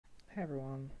Hey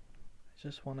everyone, I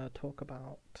just want to talk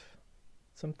about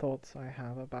some thoughts I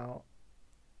have about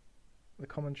the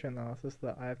commentary analysis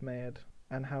that I've made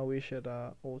and how we should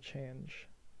all change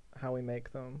how we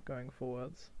make them going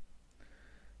forwards.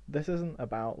 This isn't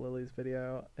about Lily's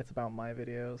video, it's about my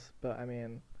videos, but I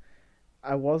mean,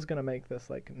 I was gonna make this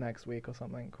like next week or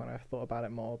something when I thought about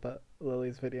it more, but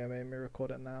Lily's video made me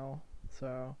record it now.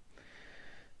 So,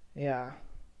 yeah.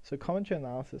 So commentary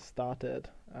analysis started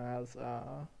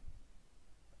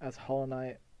as Hollow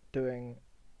Knight doing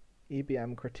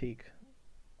EBM critique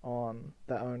on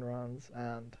their own runs,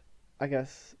 and I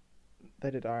guess they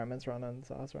did Ironman's run and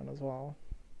Zara's run as well,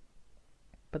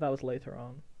 but that was later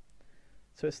on.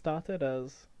 So it started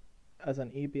as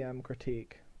an EBM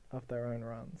critique of their own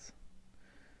runs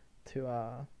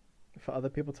to for other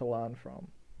people to learn from.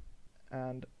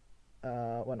 And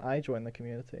when I joined the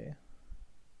community,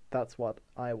 that's what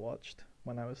I watched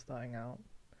when I was starting out,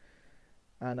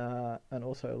 and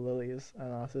also Lily's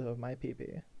analysis of my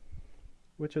PB,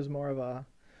 which was more of a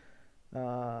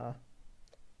I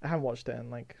haven't watched it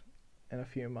in a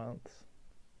few months,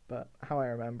 but how I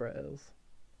remember it is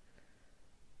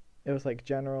it was like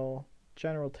general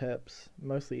tips,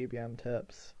 mostly EBM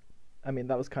tips. I mean,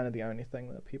 that was kind of the only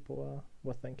thing that people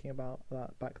were thinking about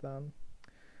that back then.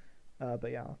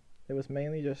 But yeah, it was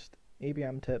mainly just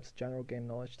EBM tips, general game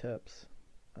knowledge tips,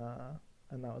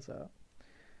 and that was it.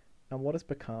 And what it's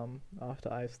become after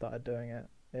I started doing it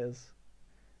is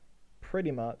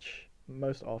pretty much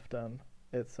most often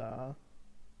it's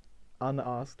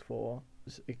unasked for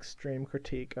extreme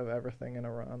critique of everything in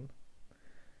a run.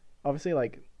 Obviously,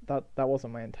 like that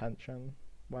wasn't my intention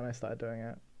when I started doing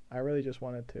it. I really just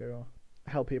wanted to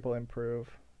help people improve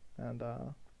and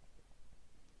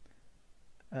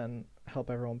and help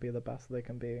everyone be the best they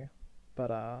can be.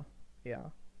 But yeah,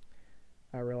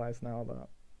 I realize now that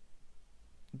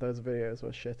those videos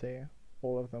were shitty.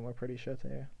 All of them were pretty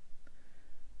shitty.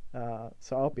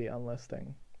 So I'll be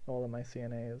unlisting all of my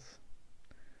C&As.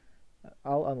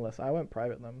 I'll unlist. I won't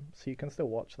private them, so you can still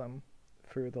watch them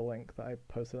through the link that I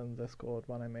posted in Discord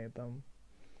when I made them.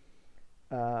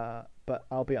 But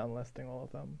I'll be unlisting all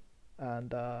of them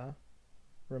and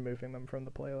removing them from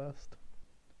the playlist.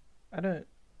 I don't.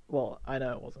 Well, I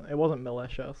know it wasn't. It wasn't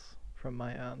malicious from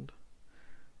my end.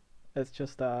 It's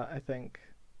just I think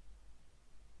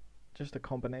just a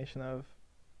combination of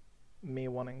me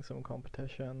wanting some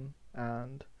competition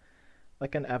and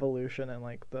like an evolution in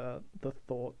like the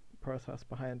thought process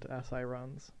behind SI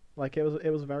runs. Like it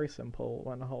was very simple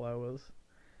when Hollow was,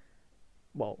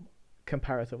 well,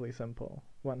 comparatively simple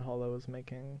when Hollow was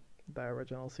making their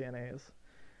original C&As,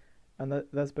 and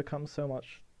there's become so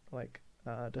much like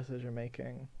decision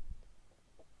making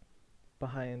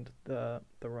behind the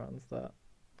runs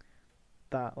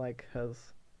that like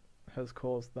has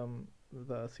caused them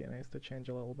the C&As to change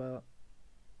a little bit.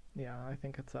 Yeah, I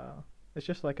think it's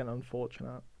just like an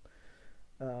unfortunate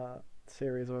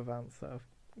series of events that have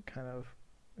kind of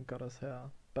got us here.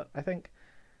 But I think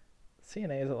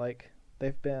C&As are like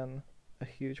they've been a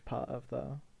huge part of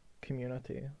the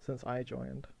community since I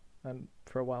joined, and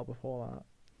for a while before that.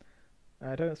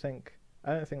 And I don't think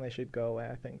they should go away.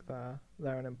 I think they're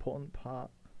an important part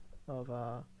of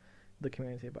the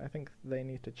community, but I think they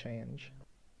need to change.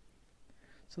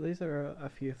 So these are a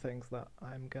few things that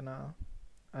I'm gonna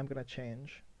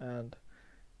change, and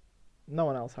no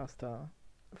one else has to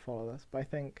follow this. But I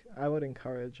think I would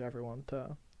encourage everyone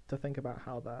to think about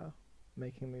how they're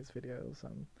making these videos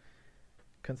and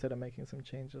consider making some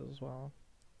changes as well.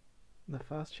 The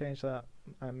first change that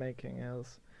I'm making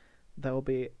is there will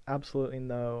be absolutely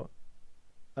no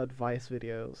advice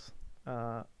videos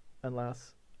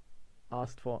unless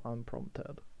asked for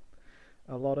unprompted.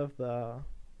 A lot of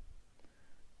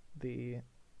the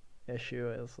issue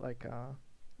is like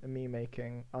me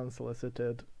making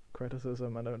unsolicited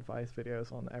criticism and advice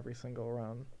videos on every single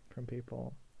run from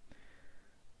people.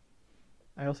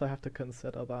 I also have to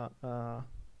consider that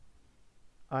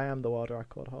I am the world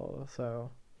record holder,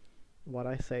 so what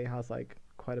I say has like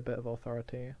quite a bit of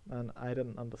authority, and I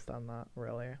didn't understand that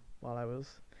really while I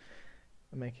was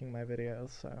making my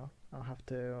videos, so I'll have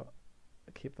to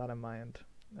keep that in mind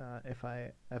if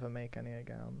I ever make any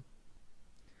again.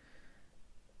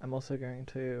 I'm also going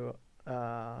to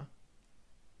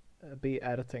be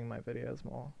editing my videos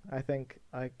more. I think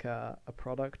like a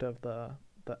product of the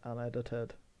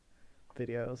unedited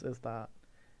videos is that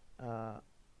uh,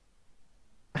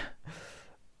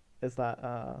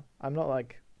 I'm not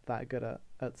like that good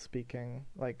at speaking,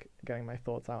 like getting my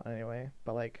thoughts out anyway,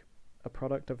 but like a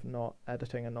product of not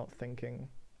editing and not thinking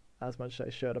as much as I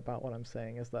should about what I'm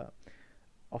saying is that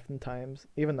oftentimes,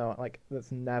 even though like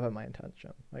that's never my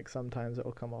intention. Like sometimes it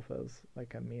will come off as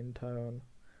like a mean tone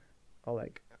or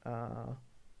like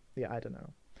yeah, I don't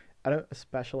know. I don't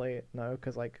especially know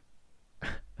because like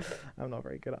I'm not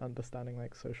very good at understanding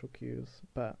like social cues,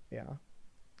 but yeah,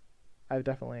 I've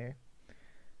definitely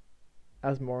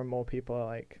as more and more people are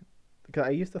like, because I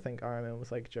used to think RMN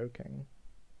was like joking,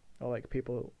 or like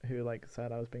people who like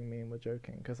said I was being mean were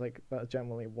joking, because like that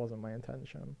generally wasn't my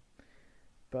intention.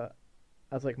 But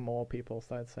as like more people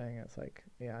started saying it, it's like,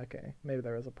 yeah, okay, maybe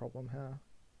there is a problem here.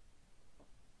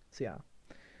 So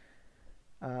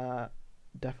yeah,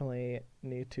 definitely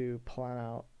need to plan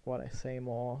out what I say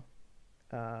more,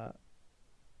 uh,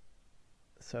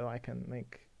 so I can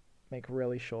make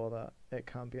really sure that it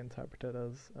can't be interpreted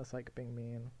as like being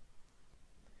mean.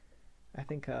 I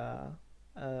think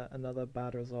another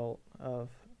bad result of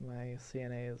my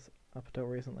C&As up until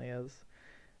recently is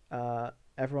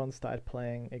everyone started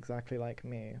playing exactly like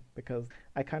me because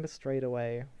I kind of strayed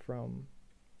away from,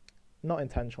 not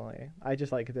intentionally, I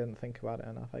just like didn't think about it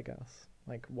enough, I guess,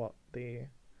 like what the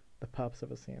purpose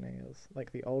of a C&A is.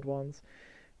 Like the old ones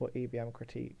were EBM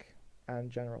critique and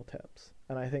general tips,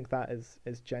 and I think that is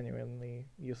genuinely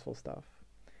useful stuff.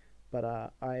 But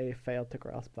I failed to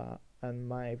grasp that, and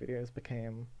my videos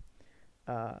became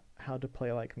how to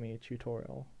play like me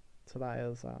tutorial. So that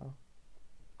is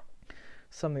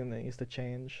something that needs to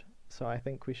change. So I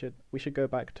think we should go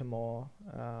back to more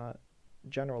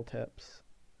general tips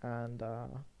and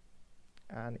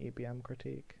EBM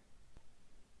critique.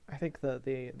 I think that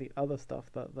the other stuff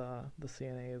that the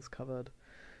CNA is covered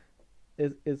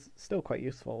is still quite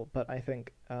useful, but I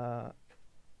think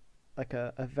like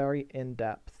a very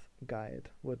in-depth guide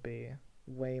would be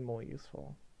way more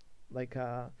useful. Like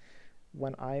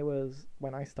when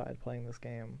I started playing this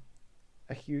game,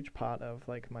 a huge part of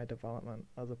like my development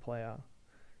as a player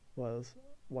was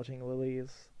watching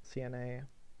Lily's CNA,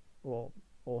 well,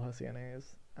 all her CNAs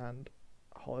and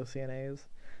Hollow CNAs,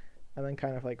 and then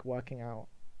kind of like working out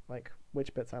like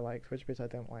which bits I liked, which bits I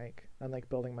didn't like, and like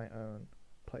building my own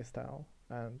playstyle.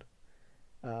 And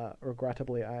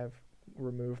regrettably, I've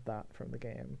removed that from the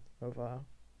game over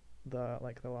the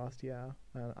last year,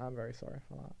 and I'm very sorry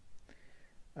for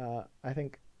that. I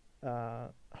think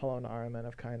Hollow and Araman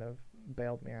have kind of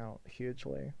bailed me out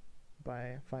hugely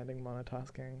by finding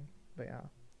monotasking. But yeah,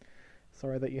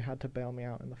 sorry that you had to bail me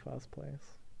out in the first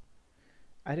place.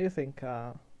 I do think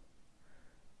a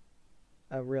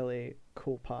really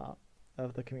cool part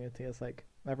of the community is like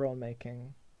everyone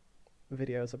making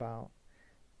videos about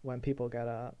when people get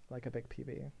a big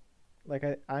PB. Like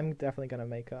I'm definitely gonna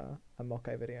make a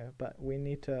Mokai video, but we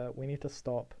need to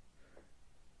stop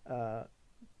uh,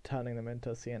 turning them into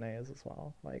CNAs as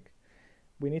well. Like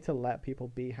we need to let people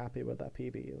be happy with their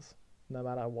PBs, no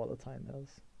matter what the time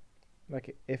is.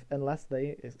 Like if unless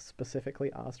they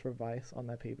specifically asked for advice on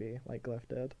their PB, like Glyph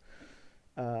did,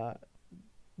 uh,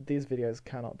 these videos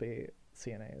cannot be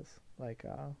CNAs. Like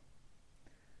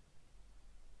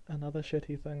another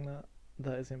shitty thing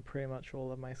that is in pretty much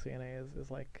all of my CNAs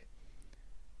is like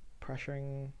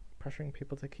pressuring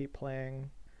people to keep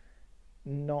playing,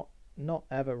 not not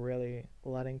ever really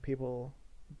letting people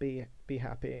be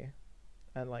happy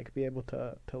and like be able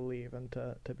to leave and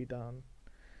to be done.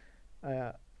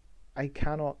 Uh, I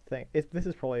cannot think if this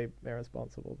is probably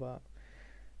irresponsible, but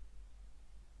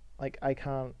like I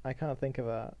can't think of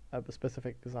a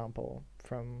specific example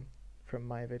from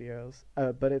my videos,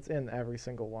 but it's in every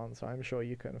single one, so I'm sure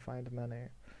you couldn't find many.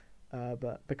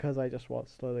 But because I just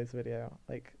watched Lily's video,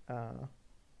 like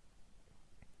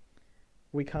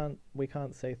we can't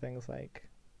say things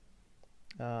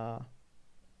uh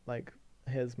like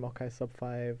his Mokai sub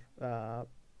 5,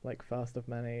 like first of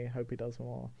many, hope he does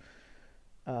more.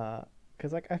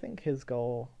 Because like I think his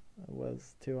goal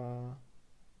was to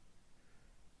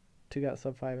get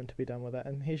sub 5 and to be done with it,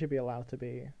 and he should be allowed to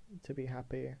be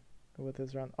happy with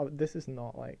his run. Oh, this is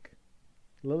not like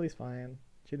Lily's fine.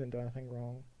 She didn't do anything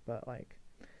wrong, but like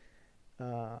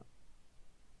uh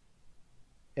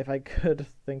if I could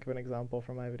think of an example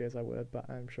from my videos I would, but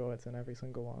I'm sure it's in every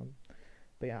single one.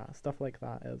 But yeah, stuff like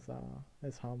that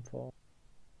is harmful.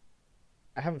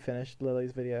 I haven't finished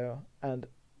Lily's video, and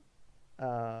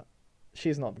uh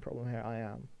she's not the problem here, I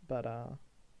am. But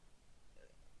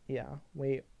yeah,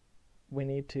 we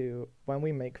need to, when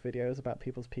we make videos about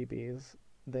people's PBs,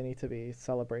 they need to be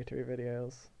celebratory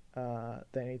videos.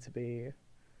 They need to be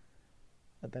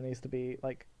there needs to be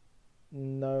like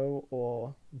no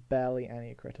or barely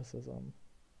any criticism.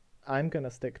 I'm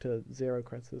gonna stick to zero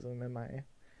criticism in my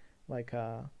like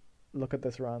look at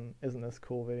this run, isn't this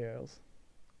cool videos.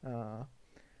 Uh,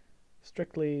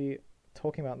 Strictly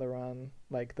talking about the run,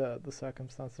 like the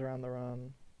circumstances around the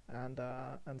run,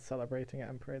 and celebrating it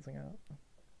and praising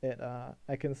it.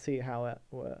 I can see how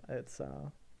it's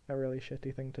a really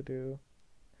shitty thing to do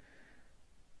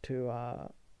to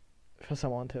for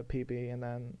someone to PB and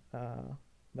then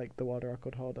like the world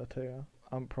record holder to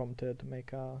unprompted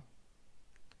make a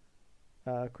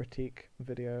critique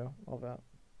video of it,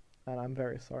 and I'm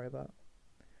very sorry that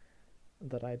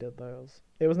I did those.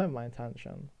 It was never my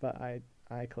intention, but I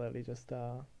clearly just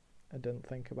I didn't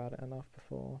think about it enough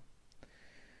before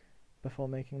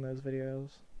making those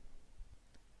videos.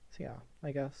 So yeah,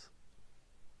 I guess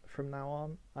from now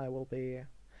on I will be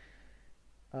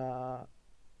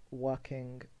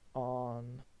working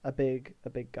on a big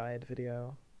guide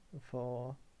video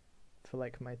for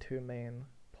like my two main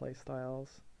play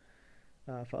styles,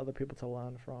 for other people to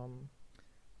learn from.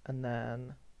 And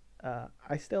then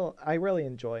I really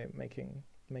enjoy making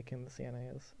the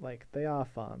C&As. Like, they are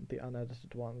fun, the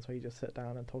unedited ones where you just sit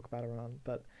down and talk about a run,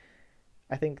 but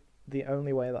I think the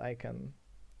only way that I can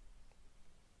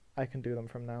do them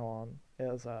from now on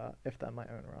is if they're my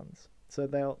own runs. So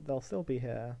they'll still be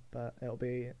here, but it'll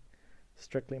be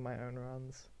strictly my own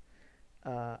runs.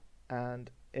 And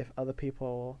if other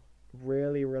people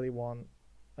really want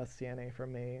a C&A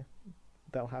from me,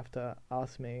 they'll have to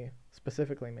ask me,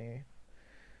 specifically me,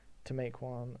 to make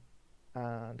one,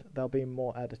 and they'll be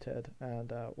more edited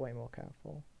and way more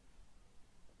careful.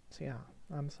 So yeah,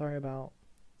 I'm sorry about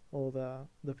all the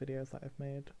videos that I've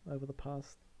made over the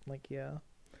past year.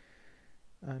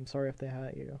 I'm sorry if they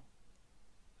hurt you.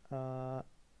 I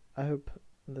hope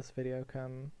this video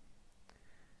can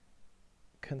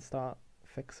start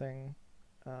fixing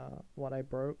what I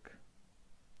broke,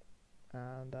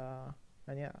 and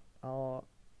yeah, I'll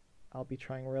be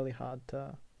trying really hard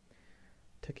to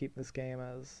keep this game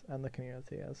and the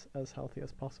community as healthy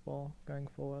as possible going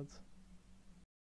forwards.